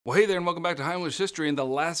Well, hey there, and welcome back to Heimler's History. In the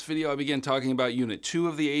last video, I began talking about Unit 2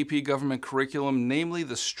 of the AP Government Curriculum, namely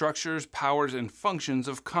the structures, powers, and functions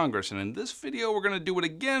of Congress. And in this video, we're going to do it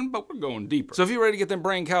again, but we're going deeper. So if you're ready to get them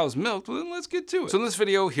brain cows milked, well, then let's get to it. So in this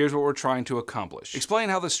video, here's what we're trying to accomplish. Explain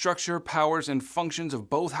how the structure, powers, and functions of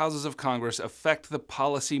both houses of Congress affect the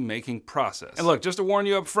policy-making process. And look, just to warn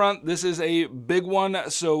you up front, this is a big one,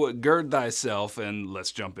 so gird thyself, and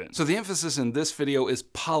let's jump in. So the emphasis in this video is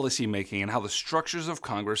policy-making and how the structures of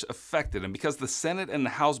Congress affected, and because the Senate and the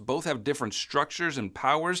House both have different structures and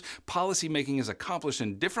powers, policymaking is accomplished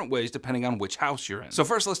in different ways depending on which house you're in. So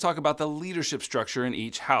first, let's talk about the leadership structure in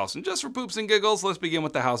each house, and just for poops and giggles, let's begin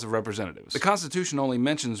with the House of Representatives. The Constitution only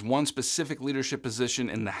mentions one specific leadership position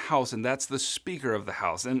in the House, and that's the Speaker of the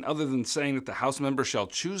House, and other than saying that the House member shall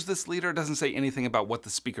choose this leader, it doesn't say anything about what the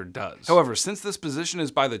Speaker does. However, since this position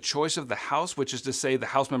is by the choice of the House, which is to say the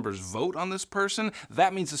House members vote on this person,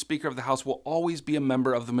 that means the Speaker of the House will always be a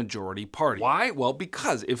member of the majority party. Why? Well,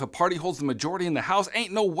 because if a party holds the majority in the House,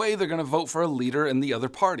 ain't no way they're gonna vote for a leader in the other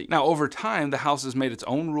party. Now, over time, the House has made its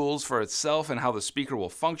own rules for itself and how the Speaker will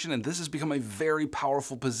function, and this has become a very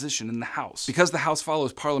powerful position in the House. Because the House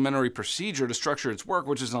follows parliamentary procedure to structure its work,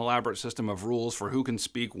 which is an elaborate system of rules for who can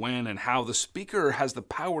speak when and how, the Speaker has the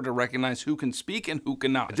power to recognize who can speak and who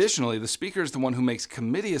cannot. Additionally, the Speaker is the one who makes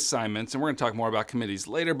committee assignments, and we're gonna talk more about committees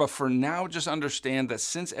later, but for now, just understand that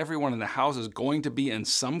since everyone in the House is going to be in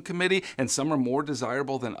some committee, and some are more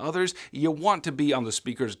desirable than others, you want to be on the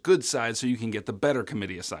Speaker's good side so you can get the better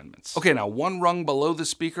committee assignments. Okay, now one rung below the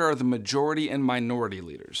Speaker are the majority and minority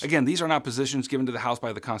leaders. Again, these are not positions given to the House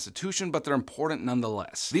by the Constitution, but they're important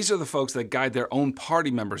nonetheless. These are the folks that guide their own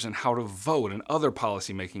party members in how to vote and other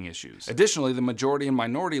policy-making issues. Additionally, the majority and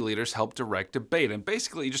minority leaders help direct debate, and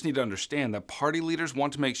basically you just need to understand that party leaders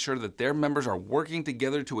want to make sure that their members are working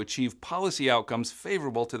together to achieve policy outcomes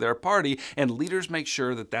favorable to their party, and leaders make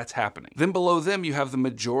sure that that's happening. Then below them, you have the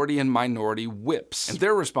majority and minority whips, and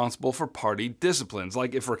they're responsible for party disciplines,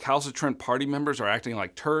 like if recalcitrant party members are acting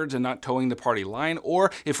like turds and not towing the party line,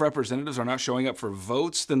 or if representatives are not showing up for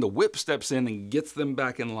votes, then the whip steps in and gets them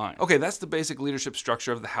back in line. Okay, that's the basic leadership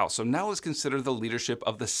structure of the House, so now let's consider the leadership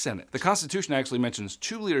of the Senate. The Constitution actually mentions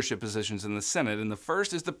two leadership positions in the Senate, and the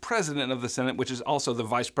first is the President of the Senate, which is also the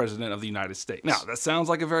Vice President of the United States. Now, that sounds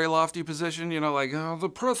like a very lofty position, you know, like, the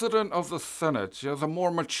President of the Senate, the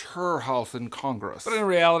more mature house in Congress. But in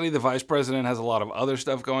reality, the Vice President has a lot of other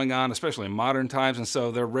stuff going on, especially in modern times, and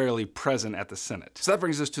so they're rarely present at the Senate. So that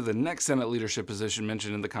brings us to the next Senate leadership position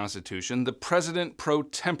mentioned in the Constitution, the President pro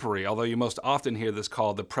tempore, although you most often hear this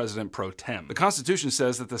called the President pro tem. The Constitution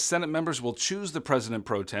says that the Senate members will choose the President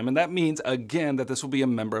pro tem, and that means, again, that this will be a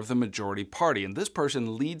member of the majority party, and this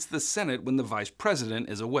person leads the Senate when the Vice President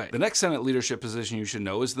is away. The next Senate leadership position you should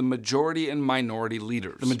know is the majority and minority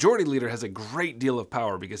leaders. The majority leader has a great deal of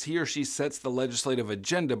power because he or she sets the legislative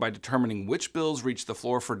agenda by determining which bills reach the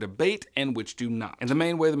floor for debate and which do not. And the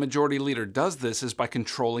main way the majority leader does this is by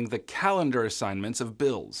controlling the calendar assignments of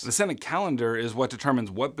bills. The Senate calendar is what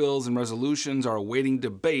determines what bills and resolutions are awaiting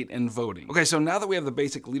debate and voting. Okay, so now that we have the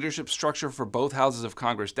basic leadership structure for both houses of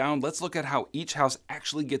Congress down, let's look at how each house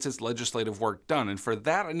actually gets its legislative work done. And for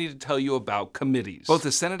that, I need to tell you about committees. Both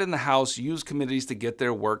the Senate and the House use committees to get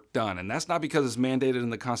their work done, and that's not because it's mandated in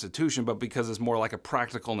the Constitution, but because it's more like a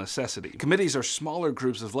practical necessity. Committees are smaller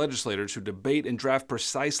groups of legislators who debate and draft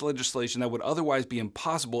precise legislation that would otherwise be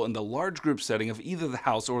impossible in the large group setting of either the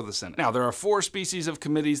House or the Senate. Now, there are four species of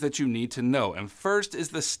committees that you need to know, and first is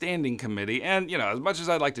the Standing Committee, and as much as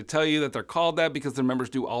I'd like to tell you that they're called that because their members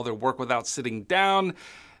do all their work without sitting down,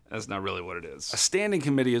 that's not really what it is. A standing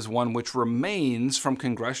committee is one which remains from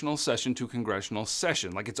congressional session to congressional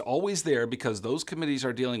session. Like, it's always there because those committees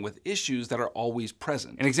are dealing with issues that are always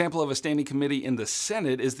present. An example of a standing committee in the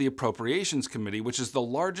Senate is the Appropriations Committee, which is the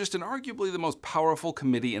largest and arguably the most powerful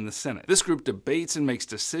committee in the Senate. This group debates and makes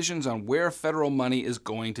decisions on where federal money is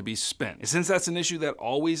going to be spent. And since that's an issue that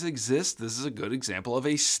always exists, this is a good example of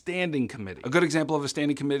a standing committee. A good example of a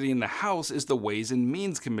standing committee in the House is the Ways and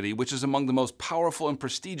Means Committee, which is among the most powerful and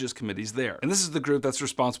prestigious committees there. And this is the group that's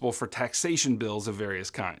responsible for taxation bills of various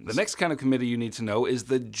kinds. The next kind of committee you need to know is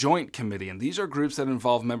the Joint Committee, and these are groups that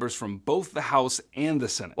involve members from both the House and the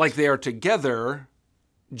Senate. Like, they are together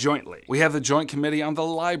jointly. We have the Joint Committee on the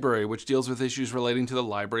Library, which deals with issues relating to the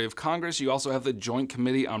Library of Congress. You also have the Joint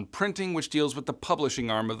Committee on Printing, which deals with the publishing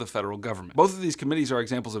arm of the federal government. Both of these committees are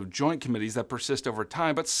examples of joint committees that persist over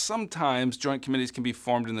time, but sometimes joint committees can be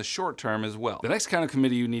formed in the short term as well. The next kind of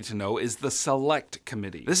committee you need to know is the Select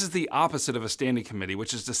Committee. This is the opposite of a standing committee,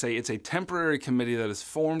 which is to say it's a temporary committee that is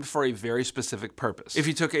formed for a very specific purpose. If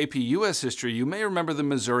you took AP US history, you may remember the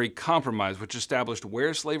Missouri Compromise, which established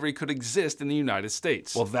where slavery could exist in the United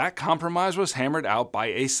States. Well, that compromise was hammered out by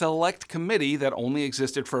a select committee that only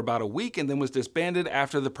existed for about a week and then was disbanded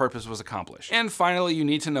after the purpose was accomplished. And finally, you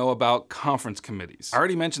need to know about conference committees. I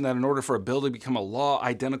already mentioned that in order for a bill to become a law,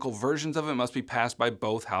 identical versions of it must be passed by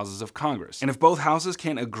both houses of Congress. And if both houses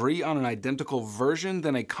can't agree on an identical version,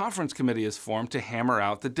 then a conference committee is formed to hammer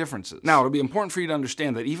out the differences. Now, it'll be important for you to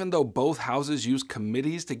understand that even though both houses use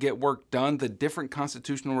committees to get work done, the different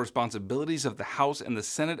constitutional responsibilities of the House and the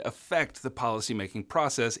Senate affect the policymaking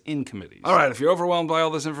process in committees. All right, if you're overwhelmed by all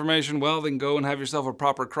this information, well, then go and have yourself a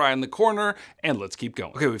proper cry in the corner, and let's keep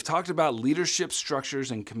going. Okay, we've talked about leadership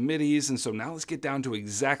structures and committees, and so now let's get down to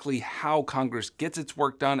exactly how Congress gets its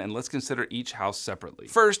work done, and let's consider each house separately.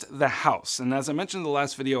 First, the House. And as I mentioned in the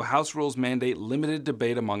last video, House rules mandate limited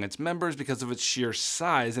debate among its members because of its sheer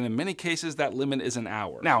size, and in many cases that limit is an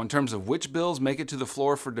hour. Now, in terms of which bills make it to the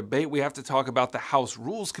floor for debate, we have to talk about the House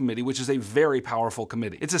Rules Committee, which is a very powerful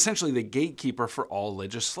committee. It's essentially the gatekeeper for all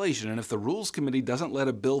legislation, and if the Rules Committee doesn't let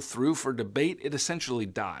a bill through for debate, it essentially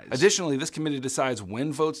dies. Additionally, this committee decides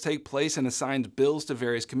when votes take place and assigns bills to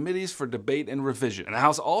various committees for debate and revision. And the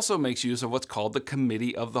House also makes use of what's called the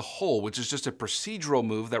Committee of the Whole, which is just a procedural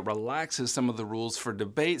move that relaxes some of the rules for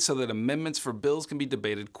debate so that amendments for bills can be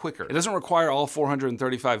debated quicker. It doesn't require all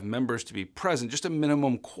 435 members to be present, just a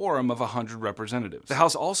minimum quorum of 100 representatives. The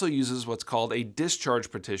House also uses what's called a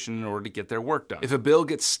discharge petition in order to get their work done. If a bill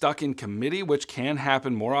gets stuck in committee, which can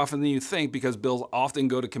happen more often than you think because bills often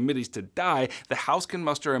go to committees to die, the House can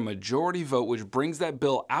muster a majority vote which brings that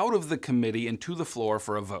bill out of the committee and to the floor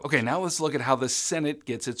for a vote. Okay, now let's look at how the Senate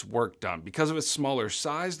gets its work done. Because of its smaller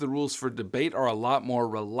size, the rules for debate are a lot more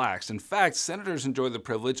relaxed. In fact, senators enjoy the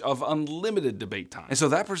privilege of unlimited debate time. And so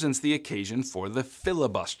that presents the occasion for the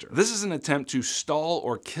filibuster. This is an attempt to stall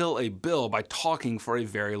or kill a bill by talking for a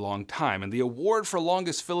very long time. And the award for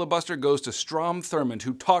longest filibuster goes to Strom Thurmond,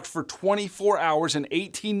 who talked for 24 hours and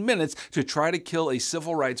 18 minutes to try to kill a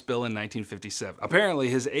civil rights bill in 1957. Apparently,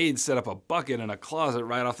 his aides set up a bucket in a closet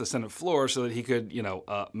right off the Senate floor so that he could,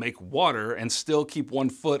 make water and still keep one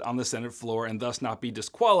foot on the Senate floor and thus not be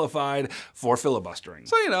disqualified for filibustering.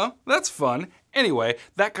 So, that's fun. Anyway,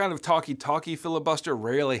 that kind of talky-talky filibuster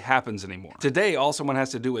rarely happens anymore. Today, all someone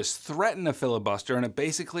has to do is threaten a filibuster and it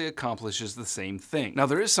basically accomplishes the same thing. Now,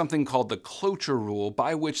 there is something called the cloture rule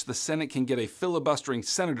by which the Senate can get a filibustering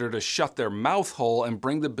senator to shut their mouth hole and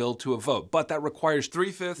bring the bill to a vote, but that requires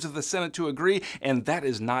 3/5 of the Senate to agree, and that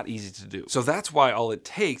is not easy to do. So that's why all it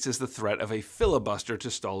takes is the threat of a filibuster to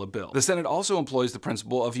stall a bill. The Senate also employs the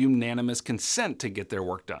principle of unanimous consent to get their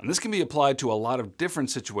work done. This can be applied to a lot of different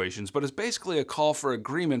situations, but is basically a call for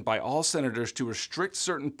agreement by all senators to restrict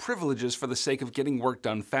certain privileges for the sake of getting work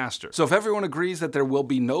done faster. So if everyone agrees that there will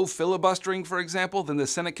be no filibustering, for example, then the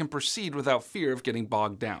Senate can proceed without fear of getting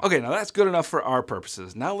bogged down. Okay, now that's good enough for our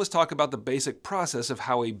purposes. Now let's talk about the basic process of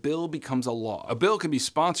how a bill becomes a law. A bill can be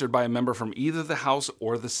sponsored by a member from either the House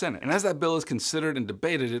or the Senate. And as that bill is considered and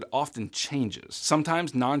debated, it often changes.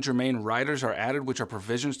 Sometimes non-germane riders are added, which are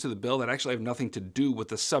provisions to the bill that actually have nothing to do with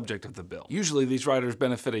the subject of the bill. Usually these riders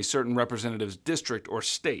benefit a certain representative's district or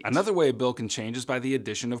state. Another way a bill can change is by the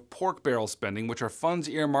addition of pork barrel spending, which are funds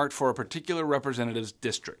earmarked for a particular representative's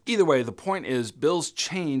district. Either way, the point is bills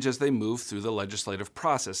change as they move through the legislative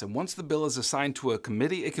process, and once the bill is assigned to a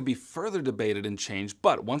committee, it can be further debated and changed,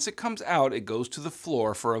 but once it comes out, it goes to the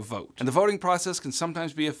floor for a vote. And the voting process can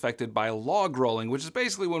sometimes be affected by log rolling, which is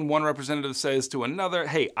basically when one representative says to another,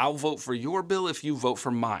 hey, I'll vote for your bill if you vote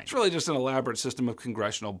for mine. It's really just an elaborate system of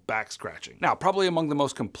congressional back scratching. Now, probably among the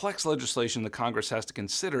most complex legislation the Congress has to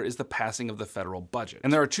consider is the passing of the federal budget.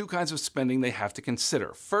 And there are two kinds of spending they have to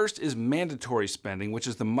consider. First is mandatory spending, which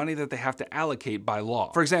is the money that they have to allocate by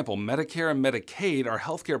law. For example, Medicare and Medicaid are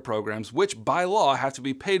healthcare programs which by law have to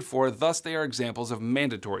be paid for, thus they are examples of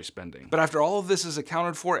mandatory spending. But after all of this is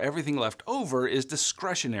accounted for, everything left over is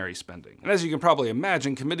discretionary spending. And as you can probably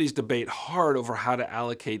imagine, committees debate hard over how to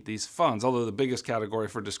allocate these funds, although the biggest category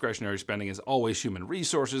for discretionary spending is always human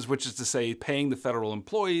resources, which is to say paying the federal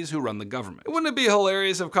employees who run the government. Wouldn't it be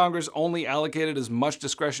hilarious if Congress only allocated as much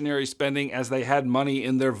discretionary spending as they had money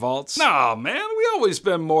in their vaults? Nah, man, we always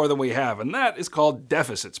spend more than we have, and that is called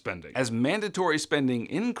deficit spending. As mandatory spending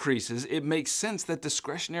increases, it makes sense that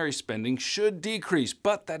discretionary spending should decrease,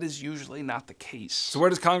 but that is usually not the case. So where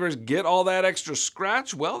does Congress get all that extra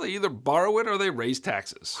scratch? Well, they either borrow it or they raise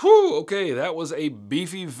taxes. Whew, okay, that was a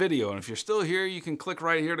beefy video, and if you're still here, you can click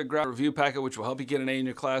right here to grab a review packet, which will help you get an A in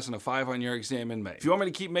your class and a 5 on your exam in May. If you want me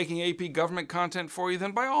to keep making AP government content for you,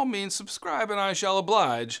 then by all means subscribe and I shall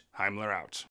oblige. Heimler out.